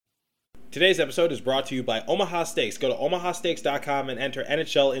Today's episode is brought to you by Omaha Steaks. Go to omahasteaks.com and enter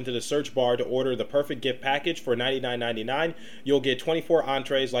NHL into the search bar to order the perfect gift package for $99.99. You'll get 24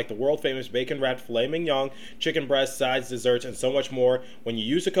 entrees like the world-famous bacon-wrapped filet mignon, chicken breast, sides, desserts, and so much more. When you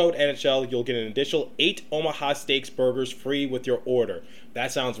use the code NHL, you'll get an additional 8 Omaha Steaks burgers free with your order.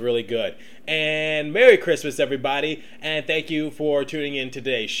 That sounds really good. And Merry Christmas, everybody, and thank you for tuning in to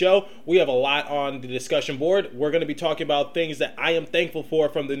today's show. We have a lot on the discussion board. We're going to be talking about things that I am thankful for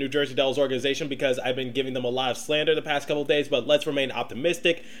from the New Jersey Devils organization because I've been giving them a lot of slander the past couple of days, but let's remain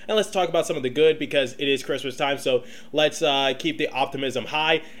optimistic and let's talk about some of the good because it is Christmas time, so let's keep the optimism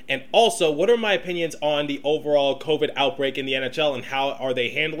high. And also, what are my opinions on the overall COVID outbreak in the NHL and how are they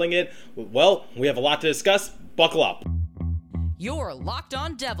handling it? Well, we have a lot to discuss. Buckle up. You're Locked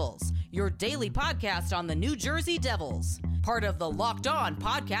On Devils, your daily podcast on the New Jersey Devils. Part of the Locked On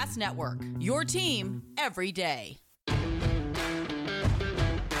Podcast Network, your team every day.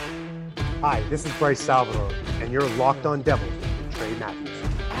 Hi, this is Bryce Salvador, and you're Locked On Devils with Trey Matthews.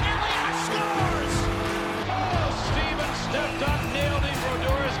 Elliott scores! Oh, Stevens stepped up, nailed it.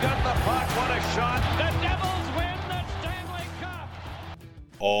 Brodor's got the puck. What a shot. The Devils win the Stanley Cup.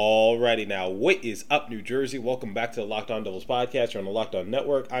 Alrighty now, what is up, New Jersey? Welcome back to the Locked On Devils podcast. You're on the Locked On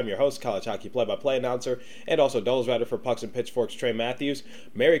Network. I'm your host, college hockey play-by-play announcer, and also Devils writer for Pucks and Pitchforks, Trey Matthews.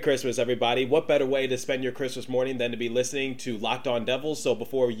 Merry Christmas, everybody. What better way to spend your Christmas morning than to be listening to Locked On Devils? So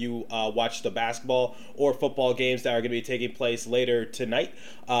before you watch the basketball or football games that are going to be taking place later tonight,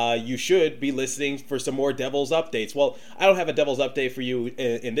 you should be listening for some more Devils updates. Well, I don't have a Devils update for you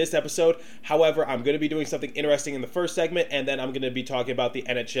in this episode. However, I'm going to be doing something interesting in the first segment, and then I'm going to be talking about the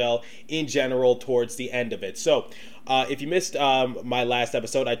NHL in general towards the end of it. So if you missed my last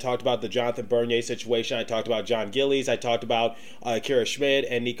episode, I talked about the Jonathan Bernier situation. I talked about John Gillies. I talked about Kira Schmid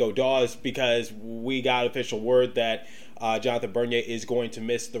and Nico Dawes because we got official word that Jonathan Bernier is going to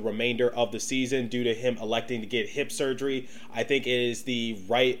miss the remainder of the season due to him electing to get hip surgery. I think it is the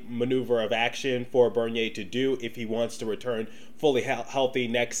right maneuver of action for Bernier to do if he wants to return fully healthy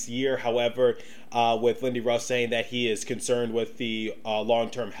next year. However, with Lindy Ruff saying that he is concerned with the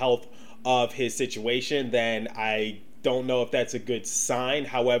long-term health of his situation, then I don't know if that's a good sign.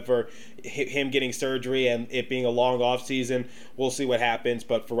 However, him getting surgery and it being a long off season, we'll see what happens.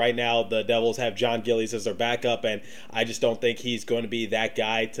 But for right now, the Devils have John Gillies as their backup, and I just don't think he's going to be that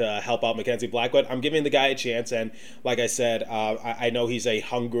guy to help out Mackenzie Blackwood. I'm giving the guy a chance, and like I said, I know he's a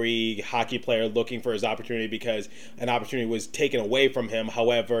hungry hockey player looking for his opportunity because an opportunity was taken away from him.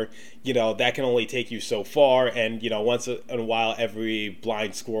 However, that can only take you so far, and once in a while, every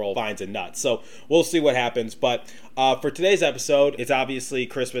blind squirrel finds a nut. So we'll see what happens. But for today's episode, it's obviously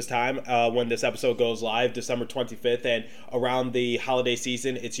Christmas time when this episode goes live, December 25th, and around the holiday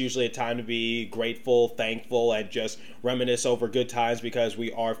season, it's usually a time to be grateful, thankful, and just reminisce over good times because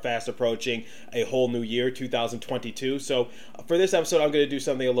we are fast approaching a whole new year, 2022. So for this episode, I'm going to do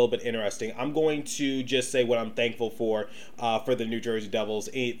something a little bit interesting. I'm going to just say what I'm thankful for the New Jersey Devils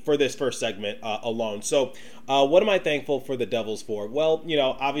for this first segment alone. So what am I thankful for the Devils for? Well,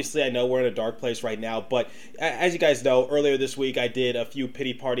 obviously I know we're in a dark place right now, but as you guys know, earlier this week I did a few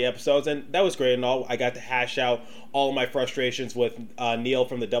pity party episodes, and that was great and all. I got to hash out all of my frustrations with Neil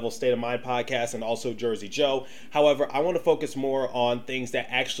from the Devil's State of Mind podcast and also Jersey Joe. However, I want to focus more on things that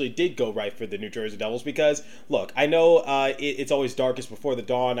actually did go right for the New Jersey Devils because, look, I know it's always darkest before the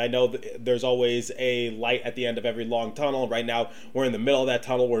dawn. I know there's always a light at the end of every long tunnel. Right now, we're in the middle of that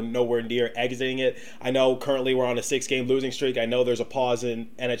tunnel. We're nowhere near exiting it. I know currently we're on a 6-game losing streak. I know there's a pause in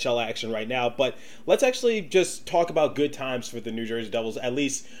NHL action right now, but let's actually just talk about good times for the New Jersey Devils, at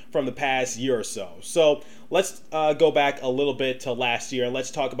least from the past year or so. So let's go back a little bit to last year, and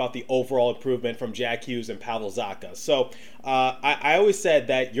let's talk about the overall improvement from Jack Hughes and Pavel Zacha. So I always said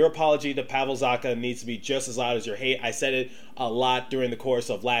that your apology to Pavel Zacha needs to be just as loud as your hate. I said it a lot during the course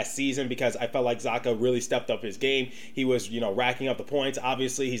of last season because I felt like Zacha really stepped up his game. He was, racking up the points.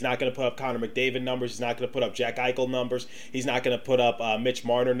 Obviously, he's not going to put up Connor McDavid numbers. He's not going to put up Jack Eichel numbers. He's not going to put up Mitch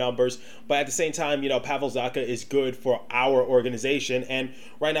Marner numbers. But at the same time, Pavel Zacha is good for our organization. And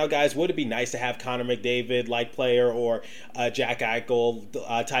right now, guys, would it be nice to have Connor McDavid-like player or Jack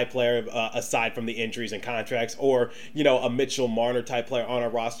Eichel type player aside from the injuries and contracts, or, a Mitchell Marner type player on our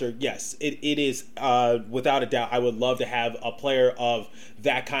roster? Yes, it is without a doubt. I would love to have a player of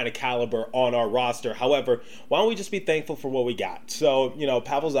that kind of caliber on our roster. However, why don't we just be thankful for what we got? So,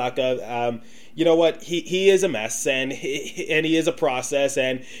 Pavel Zacha, you know what, he is a mess, and he is a process,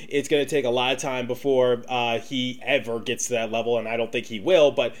 and it's going to take a lot of time before he ever gets to that level, and I don't think he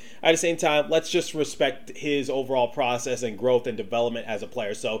will. But at the same time, let's just respect his overall process and growth and development as a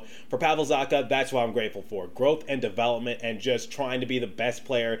player. So for Pavel Zacha, that's what I'm grateful for: growth and development, and just trying to be the best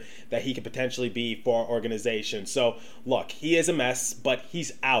player that he could potentially be for our organization. So look, he is a mess, but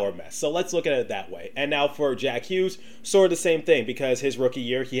he's our mess. So let's look at it that way. And now for Jack Hughes, sort of the same thing, because his rookie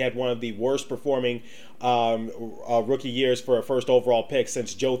year, he had one of the worst performing rookie years for a first overall pick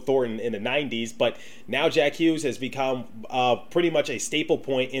since Joe Thornton in the 90s. But now Jack Hughes has become pretty much a staple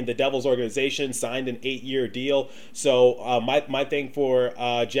point in the Devils organization, signed an 8-year deal. So my thing for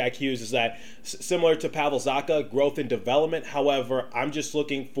Jack Hughes is that similar to Pavel Zacha, growth and development. However, I'm just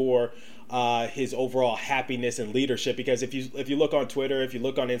looking for his overall happiness and leadership, because if you look on Twitter, if you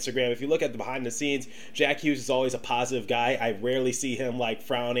look on Instagram, if you look at the behind the scenes, Jack Hughes is always a positive guy. I rarely see him like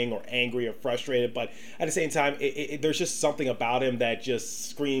frowning or angry or frustrated, but at the same time, there's just something about him that just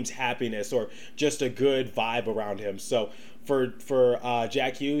screams happiness or just a good vibe around him. So for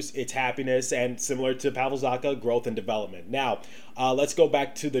Jack Hughes, it's happiness, and similar to Pavel Zacha, growth and development. Now, let's go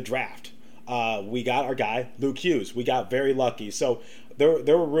back to the draft. We got our guy, Luke Hughes. We got very lucky. So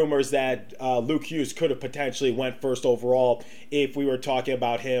there were rumors that Luke Hughes could have potentially went first overall if we were talking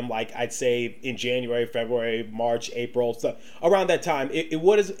about him, like I'd say in January, February, March, April, so around that time. It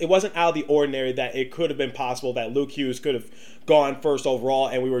wasn't out of the ordinary that it could have been possible that Luke Hughes could have gone first overall,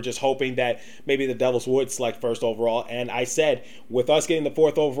 and we were just hoping that maybe the Devils would select first overall. And I said, with us getting the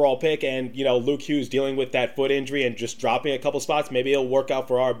 4th overall pick and, you know, Luke Hughes dealing with that foot injury and just dropping a couple spots, maybe it'll work out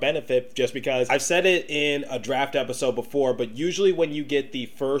for our benefit, just because I've said it in a draft episode before, but usually when you get the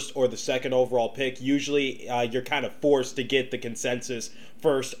 1st or the 2nd overall pick, usually you're kind of forced to get the consensus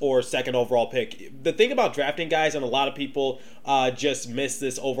 1st or 2nd overall pick. The thing about drafting guys, and a lot of people just miss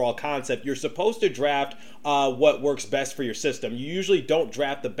this overall concept, you're supposed to draft what works best for your system. You usually don't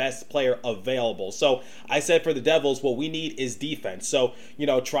draft the best player available. So I said for the Devils, what we need is defense. So, you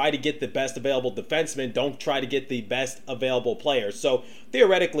know, try to get the best available defenseman. Don't try to get the best available players. So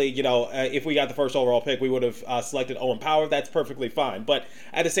theoretically, you know, if we got the 1st overall pick, we would have selected Owen Power. That's perfectly fine. But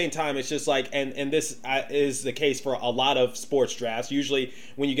at the same time, it's just like, and this is the case for a lot of sports drafts. Usually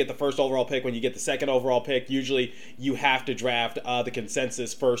when you get the 1st overall pick, when you get the 2nd overall pick, usually you have to draft the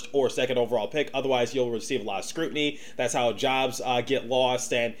consensus 1st or 2nd overall pick. Otherwise, you'll receive a lot of scrutiny. That's how jobs get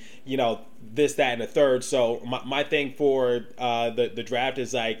lost, and, you know, this, that, and a third. So my thing for the draft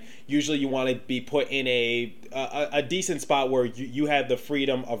is, like, usually you want to be put in a decent spot where you have the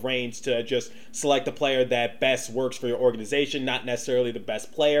freedom of range to just select the player that best works for your organization, not necessarily the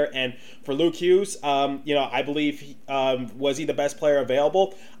best player. And for Luke Hughes, you know, I believe was he the best player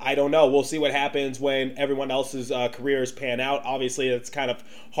available? I don't know. We'll see what happens when everyone else's careers pan out. Obviously, it's kind of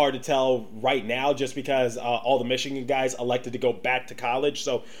hard to tell right now, just because all the Michigan guys elected to go back to college.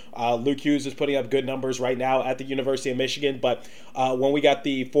 So Luke Hughes is putting up good numbers right now at the University of Michigan. But when we got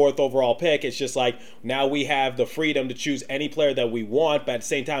the 4th overall pick, it's just like, now we have the freedom to choose any player that we want, but at the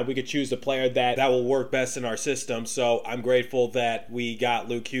same time, we could choose the player that will work best in our system. So I'm grateful that we got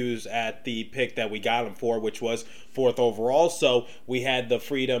Luke Hughes at the pick that we got him for, which was 4th overall. So we had the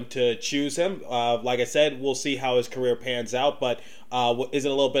freedom to choose him. Like I said, we'll see how his career pans out, but is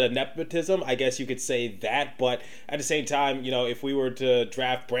it a little bit of nepotism? I guess you could say that, but at the same time, you know, if we were to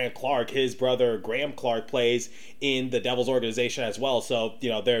draft Brandt Clark, his brother Graham Clark plays in the Devils organization as well, so, you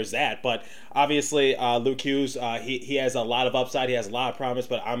know, there's that. But obviously, Luke Hughes, he has a lot of upside, he has a lot of promise,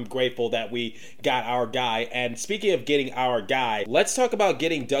 but I'm grateful that we got our guy. And speaking of getting our guy, let's talk about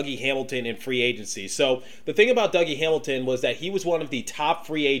getting Dougie Hamilton in free agency. So the thing about Dougie Hamilton was that he was one of the top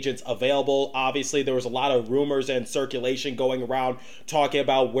free agents available. Obviously, there was a lot of rumors and circulation going around talking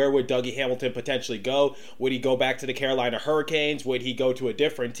about where would Dougie Hamilton potentially go. Would he go back to the Carolina Hurricanes? Would he go to a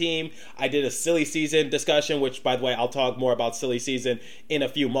different team? I did a silly season discussion, which, by the way, I'll talk more about silly season in a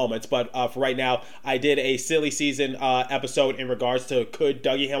few moments. But for right now, I did a silly season episode in regards to could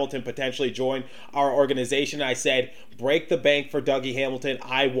Dougie Hamilton potentially join our organization. I said, break the bank for Dougie Hamilton.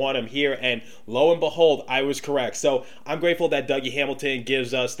 I want him here. And lo and behold, I was correct. So I'm grateful that Dougie Hamilton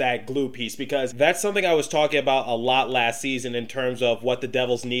gives us that glue piece, because that's something I was talking about a lot last season in terms of what the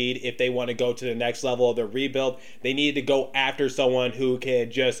Devils need if they want to go to the next level of their rebuild. They need to go after someone who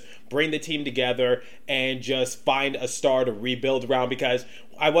can just bring the team together and just find a star to rebuild around, because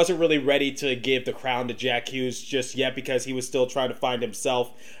I wasn't really ready to give the crown to Jack Hughes just yet because he was still trying to find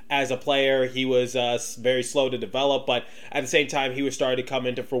himself as a player. He was very slow to develop, but at the same time, he was starting to come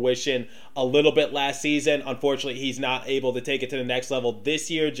into fruition a little bit last season. Unfortunately, he's not able to take it to the next level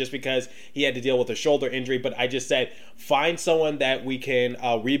this year just because he had to deal with a shoulder injury. But I just said, find someone that we can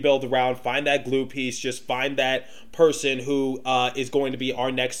rebuild around, find that glue piece, just find that person who is going to be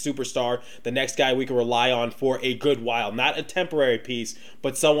our next superstar, the next guy we can rely on for a good while. Not a temporary piece,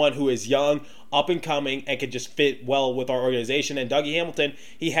 but someone who is young, up and coming, and can just fit well with our organization. And Dougie Hamilton,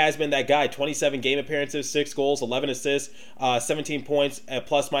 he has been that guy. 27 game appearances, 6 goals, 11 assists, 17 points,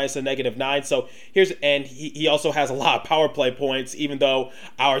 plus minus a -9. So he also has a lot of power play points, even though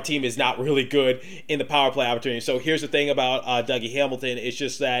our team is not really good in the power play opportunity. So here's the thing about Dougie Hamilton. It's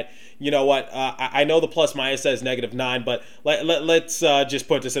just that, you know what, I know the plus minus says -9, but let's just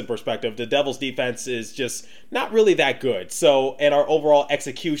put this in perspective. The Devils defense is just not really that good. So, and our overall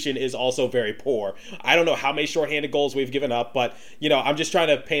execution is also very poor. I don't know how many shorthanded goals we've given up, but, you know, I'm just trying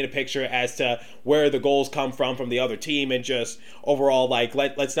to paint a picture as to where the goals come from the other team, and just overall, like,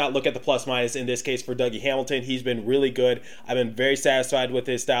 let's not look at the plus minus in this case for Dougie Hamilton. He's been really good. I've been very satisfied with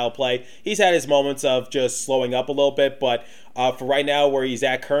his style of play. He's had his moments of just slowing up a little bit, but for right now, where he's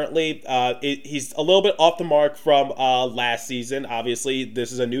at currently, he's a little bit off the mark from last season. Obviously,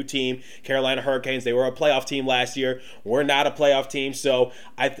 this is a new team. Carolina Hurricanes, they were a playoff team last year. We're not a playoff team, so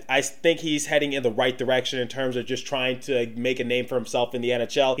I think he's heading in the right direction in terms of just trying to make a name for himself in the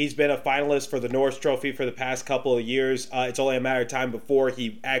NHL. He's been a finalist for the Norris Trophy for the past couple of years. It's only a matter of time before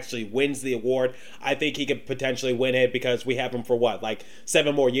he actually wins the award. I think he could potentially win it because we have him for,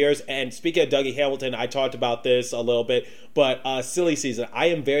 7 more years. And speaking of Dougie Hamilton, I talked about this a little bit, but silly season. I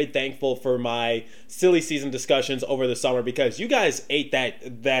am very thankful for my silly season discussions over the summer because you guys ate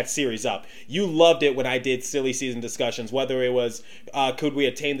that series up. You loved it when I did silly season discussions, whether it was could we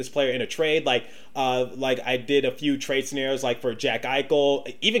attain this player in a trade, like I did a few trade scenarios like for Jack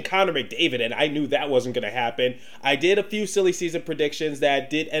Eichel, even Connor McDavid, and I knew that wasn't going to happen. I did a few silly season predictions that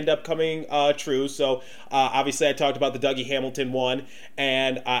did end up coming true. So obviously I talked about the Dougie Hamilton one,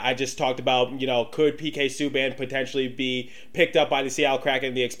 and I just talked about, could PK Subban potentially be picked up by the Seattle Kraken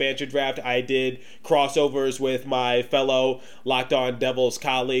in the expansion draft. I did crossovers with my fellow Locked On Devils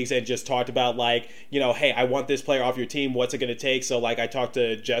colleagues and just talked about hey, I want this player off your team. What's it going to take? So I talked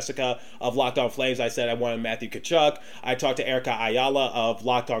to Jessica of Locked On Flames. I said I wanted Matthew Tkachuk. I talked to Erica Ayala of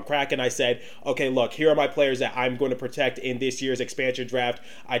Locked On Kraken. I said, okay, look, here are my players that I'm going to protect in this year's expansion draft.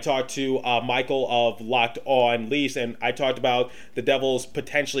 I talked to Michael of Locked On Leafs, and I talked about the Devils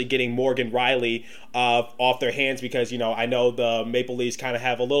potentially getting Morgan Riley off their hands because, I know the Maple Leafs kind of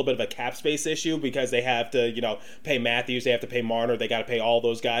have a little bit of a cap space issue because they have to, pay Matthews, they have to pay Marner, they got to pay all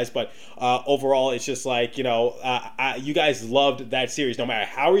those guys. But overall, it's just you guys loved that series. No matter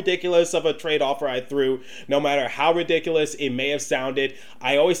how ridiculous of a trade offer I threw, no matter how ridiculous it may have sounded,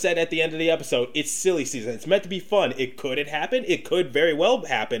 I always said at the end of the episode, it's silly season. It's meant to be fun. Could it happen? It could very well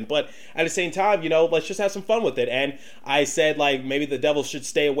happen. But at the same time, let's just have some fun with it. And I said, maybe the Devils should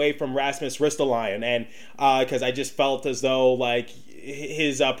stay away from Rasmus Ristolainen. And because I just felt as though,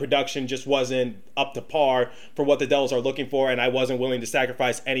 his production just wasn't up to par for what the Devils are looking for, and I wasn't willing to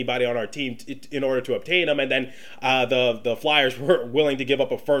sacrifice anybody on our team in order to obtain him. And then the Flyers were willing to give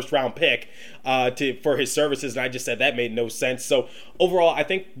up a first-round pick for his services, and I just said that made no sense. So overall, I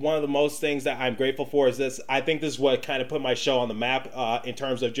think one of the most things that I'm grateful for is this. I think this is what kind of put my show on the map in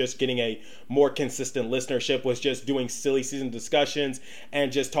terms of just getting a more consistent listenership, was just doing silly season discussions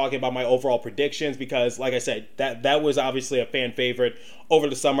and just talking about my overall predictions because, like I said, that was obviously a fan favorite over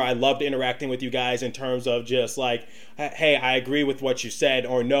the summer. I loved interacting with you guys in terms of just hey, I agree with what you said,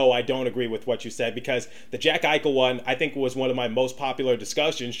 or no, I don't agree with what you said, because the Jack Eichel one, I think, was one of my most popular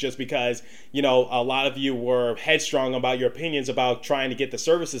discussions just because, a lot of you were headstrong about your opinions about trying to get the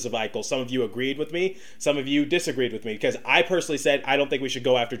services of Eichel. Some of you agreed with me, some of you disagreed with me, because I personally said I don't think we should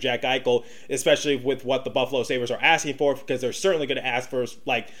go after Jack Eichel, especially with what the Buffalo Sabres are asking for, because they're certainly going to ask for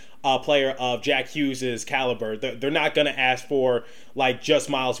a player of Jack Hughes' caliber. They're not going to ask for just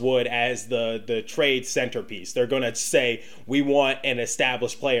Miles Wood as the trade centerpiece. They're going to say we want an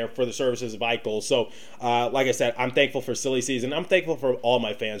established player for the services of Eichel. So like I said, I'm thankful for silly season. I'm thankful for all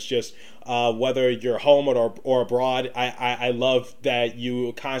my fans, just whether you're home or abroad. I love that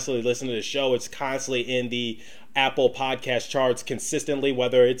you constantly listen to the show. It's constantly in the Apple podcast charts consistently,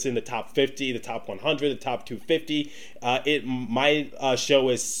 whether it's in the top 50, the top 100, the top 250. My show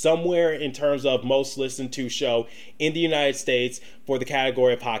is somewhere in terms of most listened to show in the United States for the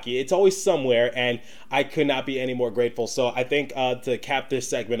category of hockey. It's always somewhere, and I could not be any more grateful. So I think to cap this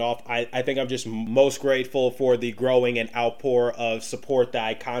segment off, I think I'm just most grateful for the growing and outpour of support that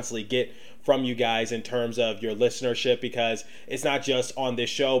I constantly get from you guys in terms of your listenership, because it's not just on this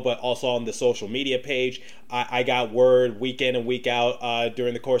show but also on the social media page. I got word week in and week out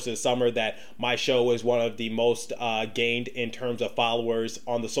during the course of the summer that my show is one of the most gained in terms of followers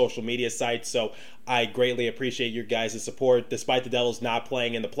on the social media sites. So I greatly appreciate your guys' support. Despite the Devils not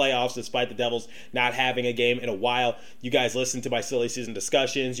playing in the playoffs, despite the Devils not having a game in a while, you guys listen to my silly season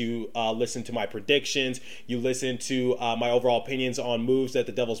discussions, you listen to my predictions, you listen to my overall opinions on moves that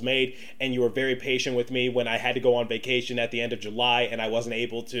the Devils made, and you were very patient with me when I had to go on vacation at the end of July and I wasn't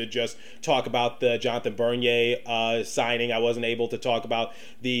able to just talk about the Jonathan Bernier signing. I wasn't able to talk about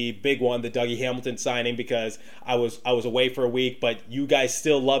the big one, the Dougie Hamilton signing, because I was away for a week, but you guys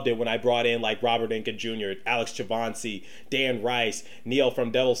still loved it when I brought in like Robert Inca Jr., Alex Chavancy, Dan Rice, Neil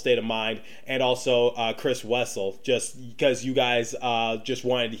from Devil's State of Mind, and also Chris Wessel, just because you guys just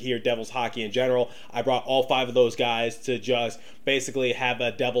wanted to hear Devils hockey in general. I brought all 5 of those guys to just basically have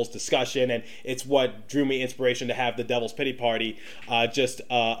a Devils discussion, and it's what drew me inspiration to have the Devils Pity Party just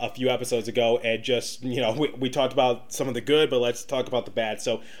a few episodes ago, and just, you know, we talked about some of the good, but let's talk about the bad.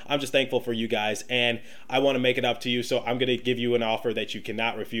 So I'm just thankful for you guys, and I want to make it up to you, so I'm going to give you an offer that you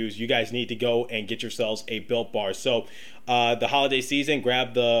cannot refuse. You guys need to go and get yourselves a Built Bar. So the holiday season,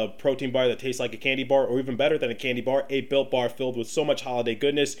 grab the protein bar that tastes like a candy bar, or even better than a candy bar, a Built Bar filled with so much holiday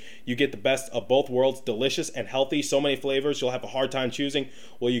goodness. You get the best of both worlds, delicious and healthy, so many flavors you'll have a hard time choosing.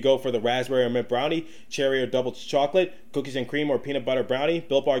 Will you go for the raspberry or mint brownie, cherry or double chocolate, cookies and cream or peanut butter brownie?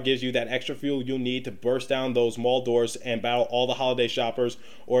 Built Bar gives you that extra fuel you'll need to burst down those mall doors and battle all the holiday shoppers.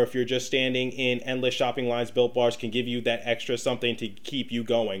 Or if you're just standing in endless shopping lines, Built Bars can give you that extra something to keep you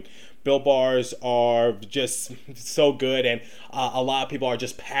going. Built Bars are just so good, and a lot of people are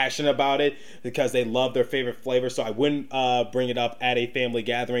just passionate about it because they love their favorite flavor. So I wouldn't bring it up at a family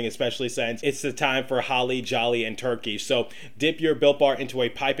gathering, especially since it's the time for holly, jolly, and turkey. So dip your Built Bar into a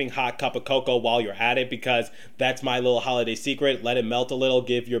piping hot cup of cocoa while you're at it, because that's my little holiday secret. Let it melt a little,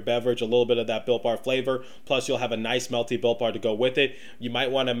 give your beverage a little bit of that Built Bar flavor, plus you'll have a nice melty Built Bar to go with it. You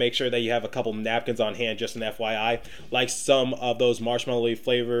might want to make sure that you have a couple napkins on hand, just an FYI. Like some of those marshmallow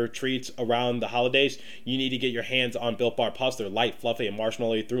flavor treats around the holidays, you need to get your hands on Built Bar Puffs. They're light, fluffy, and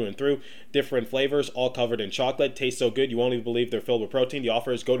marshmallowy through and through. Different flavors, all covered in chocolate. Taste so good, you won't even believe they're filled with protein. The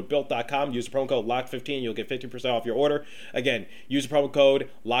offer is go to Built.com, use the promo code LOCK15, you'll get 15% off your order. Again, use the promo code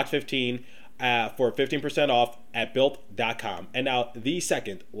LOCK15 for 15% off at Built.com. And now, the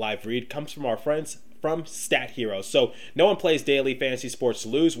second live read comes from our friends from Stat Hero. So no one plays daily fantasy sports to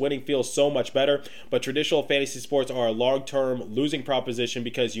lose. Winning feels so much better, but traditional fantasy sports are a long-term losing proposition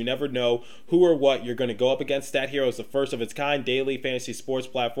because you never know who or what you're going to go up against. Stat Hero is the first of its kind daily fantasy sports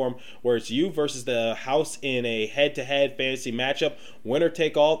platform where it's you versus the house in a head-to-head fantasy matchup, winner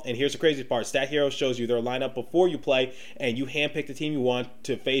take all. And here's the crazy part: Stat Hero shows you their lineup before you play, and you handpick the team you want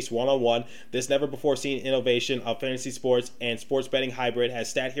to face one-on-one. This never-before-seen innovation of fantasy sports and sports betting hybrid has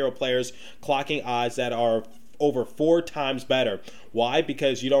Stat Hero players clocking odds that are over 4 times better. Why?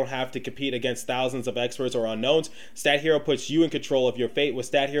 Because you don't have to compete against thousands of experts or unknowns. Stat Hero puts you in control of your fate. With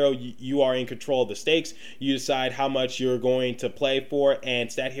Stat Hero, you are in control of the stakes. You decide how much you're going to play for,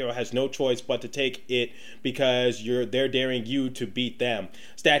 and Stat Hero has no choice but to take it because they're daring you to beat them.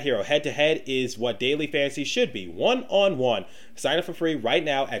 Stat Hero head-to-head is what daily fantasy should be, one-on-one. Sign up for free right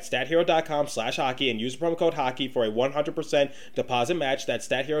now at stathero.com/hockey and use the promo code hockey for a 100% deposit match. That's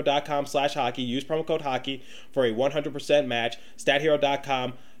stathero.com/hockey. Use promo code hockey for a 100% match.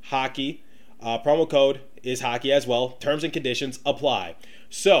 stathero.com hockey. Promo code is hockey as well. Terms and conditions apply.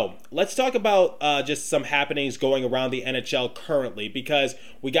 So let's talk about just some happenings going around the NHL currently, because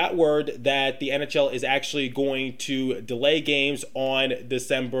we got word that the NHL is actually going to delay games on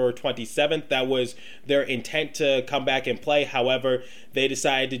December 27th. That was their intent to come back and play. However, they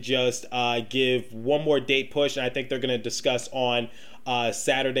decided to just give one more date push, and I think they're going to discuss on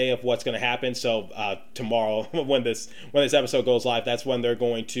Saturday of what's going to happen. So tomorrow, when this episode goes live, that's when they're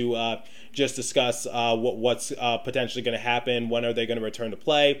going to just discuss what's potentially going to happen. When are they going to return to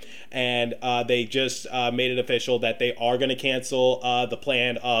play? And they just made it official that they are going to cancel the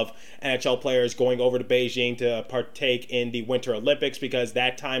plan of NHL players going over to Beijing to partake in the Winter Olympics, because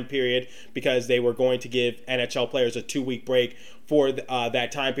that time period, because they were going to give NHL players a 2-week break for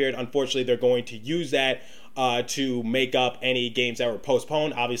that time period. Unfortunately, they're going to use that to make up any games that were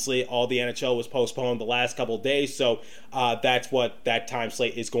postponed. Obviously, all the NHL was postponed the last couple of days, so that's what that time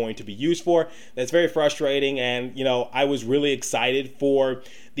slate is going to be used for. That's very frustrating, and I was really excited for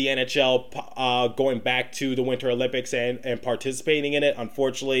the NHL going back to the Winter Olympics and participating in it.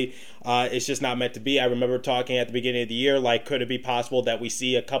 Unfortunately, it's just not meant to be. I remember talking at the beginning of the year, like, could it be possible that we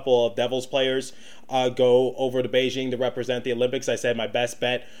see a couple of Devils players go over to Beijing to represent the Olympics? I said my best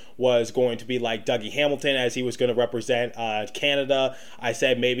bet was going to be like Dougie Hamilton, as he was going to represent Canada. I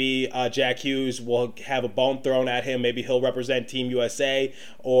said maybe Jack Hughes will have a bone thrown at him. Maybe he'll represent Team USA.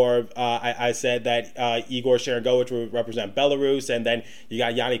 Or I said that Igor Sharangovich would represent Belarus. And then you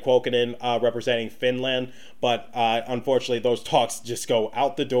got Yanni Kuokkanen representing Finland. But unfortunately, those talks just go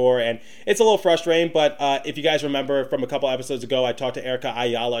out the door. And it's a little frustrating. But if you guys remember from a couple episodes ago, I talked to Erica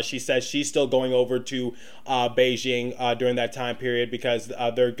Ayala. She says she's still going over to Beijing during that time period because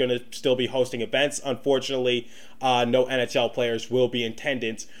they're going to still be hosting events. Unfortunately, no NHL players will be in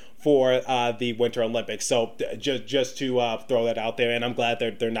attendance for the Winter Olympics. So just to throw that out there, and I'm glad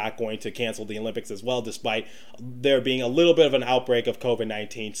they're not going to cancel the Olympics as well, despite there being a little bit of an outbreak of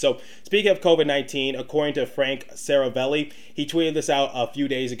COVID-19. So speaking of COVID-19, according to Frank Saravelli, he tweeted this out a few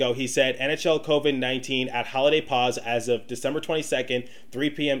days ago. He said, NHL COVID-19 at holiday pause as of December 22nd, 3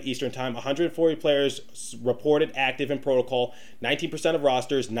 p.m. Eastern Time. 140 players reported active in protocol, 19% of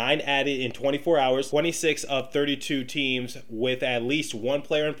rosters, 9 added in 24 hours, 26 of 32 teams with at least one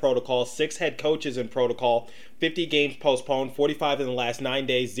player in protocol, 6 head coaches in protocol, 50 games postponed, 45 in the last 9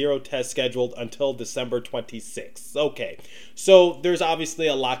 days, 0 tests scheduled until December 26th. Okay, so there's obviously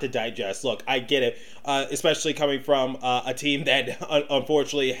a lot to digest. Look, I get it, especially coming from a team that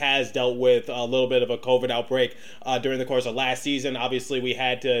unfortunately has dealt with a little bit of a COVID outbreak during the course of last season. Obviously, we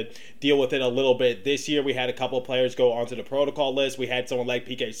had to deal with it a little bit this year. We had a couple of players go onto the protocol list. We had someone like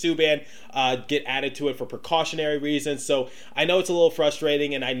PK Subban get added to it for precautionary reasons. So I know it's a little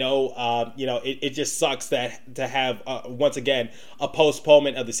frustrating, and I know it just sucks that to have once again a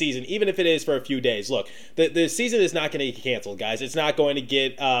postponement of the season, even if it is for a few days. Look, the season is not going to get canceled, guys. It's not going to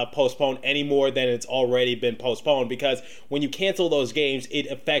get postponed any more than it's already been postponed, because when you cancel those games, it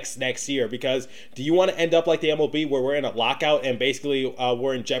affects next year. Because do you want to end up like the MLB where we're in a lockout and basically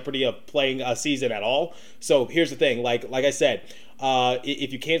we're in jeopardy of playing a season at all? So here's the thing, like I said,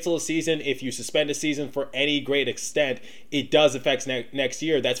 if you cancel a season, if you suspend a season for any great extent, it does affect next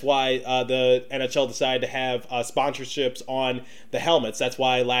year. That's why the NHL decided to have sponsorships on the helmets. That's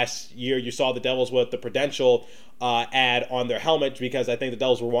why last year you saw the Devils with the Prudential ad on their helmet, because I think the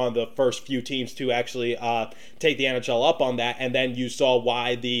Devils were one of the first few teams to actually take the NHL up on that. And then you saw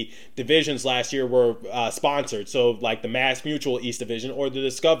why the divisions last year were sponsored. So like the Mass Mutual East Division or the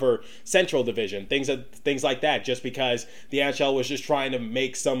Discover Central Division, things like that, just because the NHL was just trying to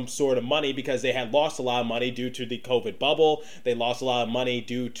make some sort of money, because they had lost a lot of money due to the COVID bubble. They lost a lot of money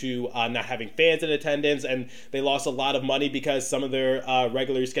due to not having fans in attendance, and they lost a lot of money because some of their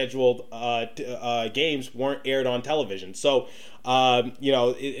regularly scheduled games weren't aired on television. So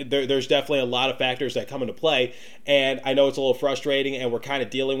there's definitely a lot of factors that come into play, and I know it's a little frustrating, and we're kind of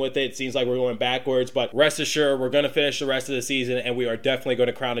dealing with it. It seems like we're going backwards, but rest assured, we're going to finish the rest of the season, and we are definitely going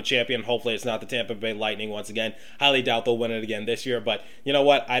to crown a champion. Hopefully it's not the Tampa Bay Lightning once again. Highly doubt they'll win it again this year, but you know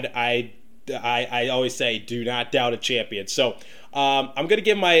what? I always say, do not doubt a champion. So I'm going to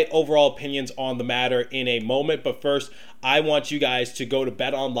give my overall opinions on the matter in a moment, but first, I want you guys to go to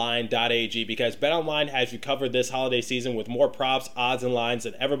betonline.ag, because BetOnline has you covered this holiday season with more props, odds, and lines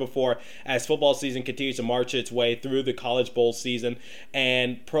than ever before as football season continues to march its way through the College Bowl season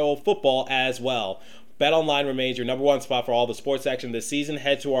and pro football as well. BetOnline remains your number one spot for all the sports action this season.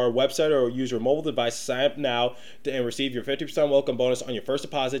 Head to our website or use your mobile device to sign up now and receive your 50% welcome bonus on your first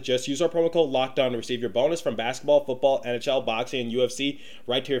deposit. Just use our promo code LOCKEDON to receive your bonus from basketball, football, NHL, boxing, and UFC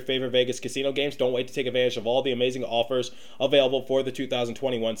right to your favorite Vegas casino games. Don't wait to take advantage of all the amazing offers available for the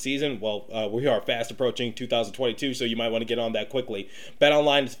 2021 season. Well, we are fast approaching 2022, so you might want to get on that quickly.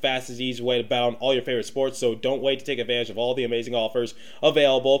 BetOnline is the fastest, easy way to bet on all your favorite sports, so don't wait to take advantage of all the amazing offers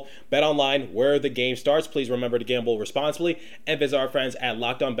available. BetOnline, where the game starts. Please remember to gamble responsibly and visit our friends at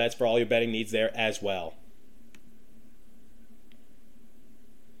Locked On Bets for all your betting needs there as well.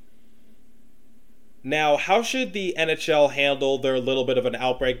 Now, how should the NHL handle their little bit of an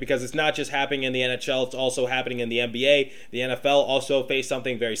outbreak? Because it's not just happening in the NHL, it's also happening in the NBA. The NFL also faced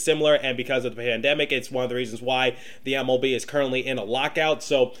something very similar, and because of the pandemic, it's one of the reasons why the MLB is currently in a lockout.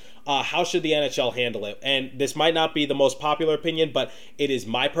 So how should the NHL handle it? And this might not be the most popular opinion, but it is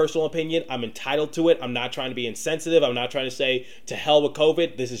my personal opinion. I'm entitled to it. I'm not trying to be insensitive. I'm not trying to say to hell with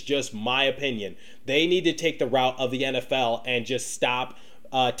COVID. This is just my opinion. They need to take the route of the NFL and just stop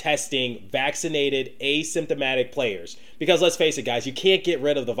testing vaccinated asymptomatic players. Because let's face it, guys, you can't get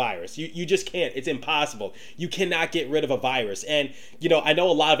rid of the virus. You just can't. It's impossible. You cannot get rid of a virus. And, I know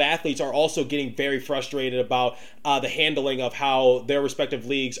a lot of athletes are also getting very frustrated about the handling of how their respective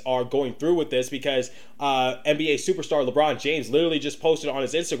leagues are going through with this, because NBA superstar LeBron James literally just posted on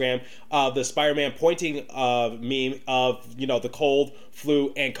his Instagram the Spider-Man pointing meme of, the cold,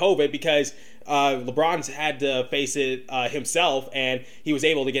 flu, and COVID, because LeBron's had to face it himself, and he was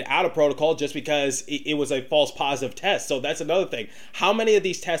able to get out of protocol just because it was a false positive test. So that's another thing. How many of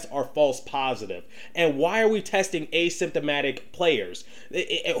these tests are false positive? And why are we testing asymptomatic players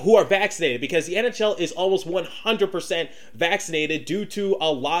who are vaccinated? Because the NHL is almost 100% vaccinated due to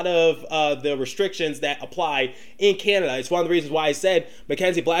a lot of the restrictions that apply in Canada. It's one of the reasons why I said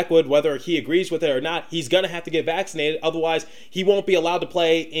Mackenzie Blackwood, whether he agrees with it or not, he's going to have to get vaccinated. Otherwise, he won't be allowed to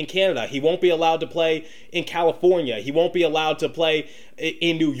play in Canada. He won't be allowed to play in California. He won't be allowed to play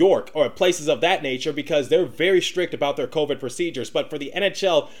in New York or places of that nature, because they're very strict about their COVID procedures. But for the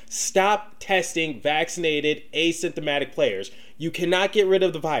NHL, stop testing vaccinated asymptomatic players. You cannot get rid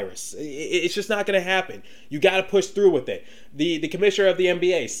of the virus. It's just not going to happen. You got to push through with it. The commissioner of the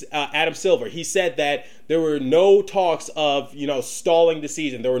NBA, Adam Silver, he said that there were no talks of, stalling the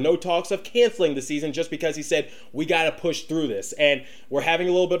season. There were no talks of canceling the season, just because he said, we got to push through this. And we're having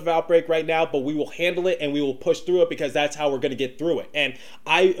a little bit of outbreak right now, but we will handle it and we will push through it, because that's how we're going to get through it. And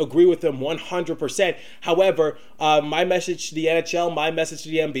I agree with him 100%. However, my message to the NHL, my message to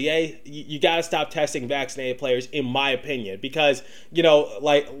the NBA, you got to stop testing vaccinated players, in my opinion, because,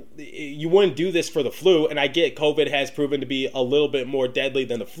 you wouldn't do this for the flu. And I get COVID has proven to be a little bit more deadly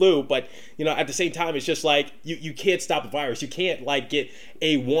than the flu, but, at the same time, it's just like, you can't stop a virus. You can't get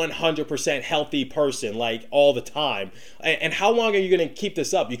a 100% healthy person all the time. And how long are you going to keep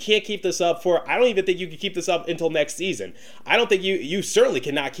this up? You can't keep this up for, I don't even think you can keep this up until next season. I don't think you certainly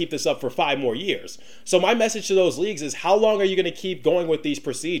cannot keep this up for 5 more years. So my message to those leagues is, how long are you going to keep going with these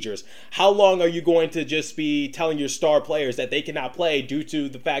procedures? How long are you going to just be telling your star players that they cannot play due to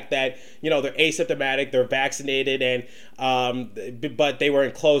the fact that, they're asymptomatic, they're vaccinated, and but they were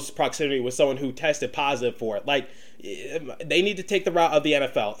in close proximity with someone who tested positive for it? They need to take the route of the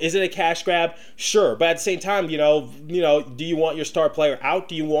NFL. Is it a cash grab? Sure. But at the same time, do you want your star player out?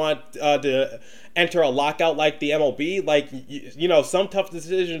 Do you want to enter a lockout like the MLB? Some tough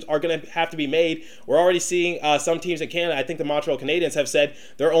decisions are going to have to be made. We're already seeing some teams in Canada. I think the Montreal Canadiens have said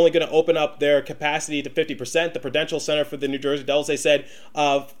they're only going to open up their capacity to 50%. The Prudential Center for the New Jersey Devils, they said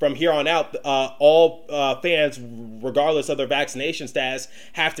from here on out, all fans, regardless of their vaccination status,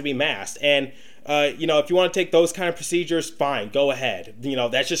 have to be masked. And if you want to take those kind of procedures, fine, go ahead.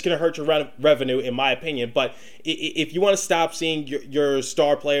 That's just going to hurt your revenue, in my opinion. But if you want to stop seeing your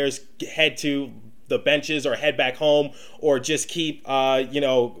star players head to the benches or head back home, or just keep,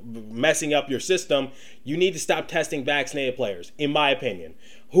 messing up your system, you need to stop testing vaccinated players, in my opinion,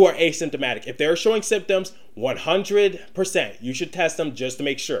 who are asymptomatic. If they're showing symptoms, 100%, you should test them just to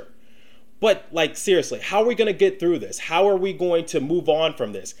make sure. But, seriously, how are we going to get through this? How are we going to move on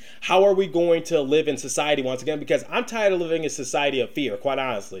from this? How are we going to live in society once again? Because I'm tired of living in a society of fear, quite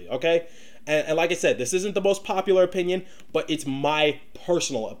honestly, okay? And like I said, this isn't the most popular opinion, but it's my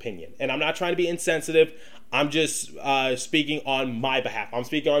personal opinion. And I'm not trying to be insensitive. I'm just speaking on my behalf. I'm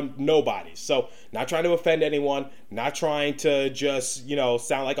speaking on nobody's. So not trying to offend anyone, not trying to just,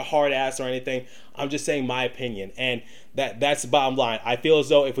 sound like a hard ass or anything. I'm just saying my opinion. And that's the bottom line. I feel as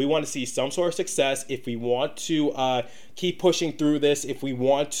though if we want to see some sort of success, if we want to keep pushing through this, if we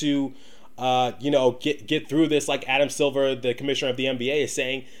want to get through this, like Adam Silver, the commissioner of the NBA, is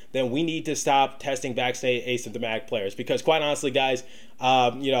saying, then we need to stop testing vaccinated asymptomatic players. Because quite honestly, guys,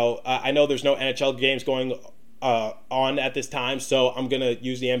 I know there's no NHL games going on at this time, so I'm going to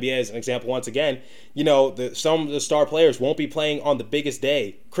use the NBA as an example once again. Some of the star players won't be playing on the biggest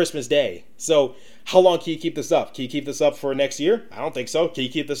day, Christmas Day. So how long can you keep this up? Can you keep this up for next year? I don't think so. Can you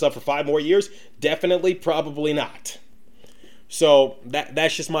keep this up for 5 more years? Definitely, probably not. So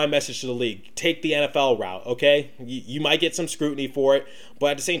that's just my message to the league. Take the NFL route, okay? You might get some scrutiny for it,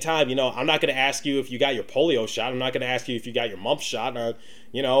 but at the same time, I'm not going to ask you if you got your polio shot. I'm not going to ask you if you got your mumps shot. So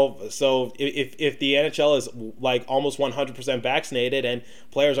if the NHL is almost 100% vaccinated and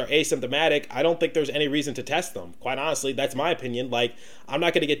players are asymptomatic, I don't think there's any reason to test them. Quite honestly, that's my opinion. I'm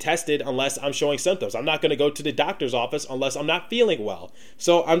not going to get tested unless I'm showing symptoms. I'm not going to go to the doctor's office unless I'm not feeling well.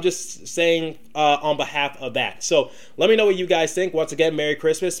 So I'm just saying on behalf of that. So let me know what you guys guys think. Once again, Merry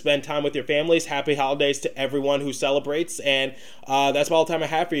Christmas. Spend time with your families. Happy holidays to everyone who celebrates. And that's all the time I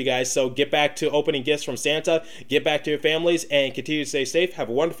have for you guys. So get back to opening gifts from Santa. Get back to your families and continue to stay safe. Have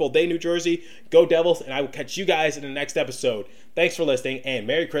a wonderful day, New Jersey. Go Devils. And I will catch you guys in the next episode. Thanks for listening and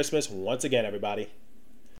Merry Christmas once again, everybody.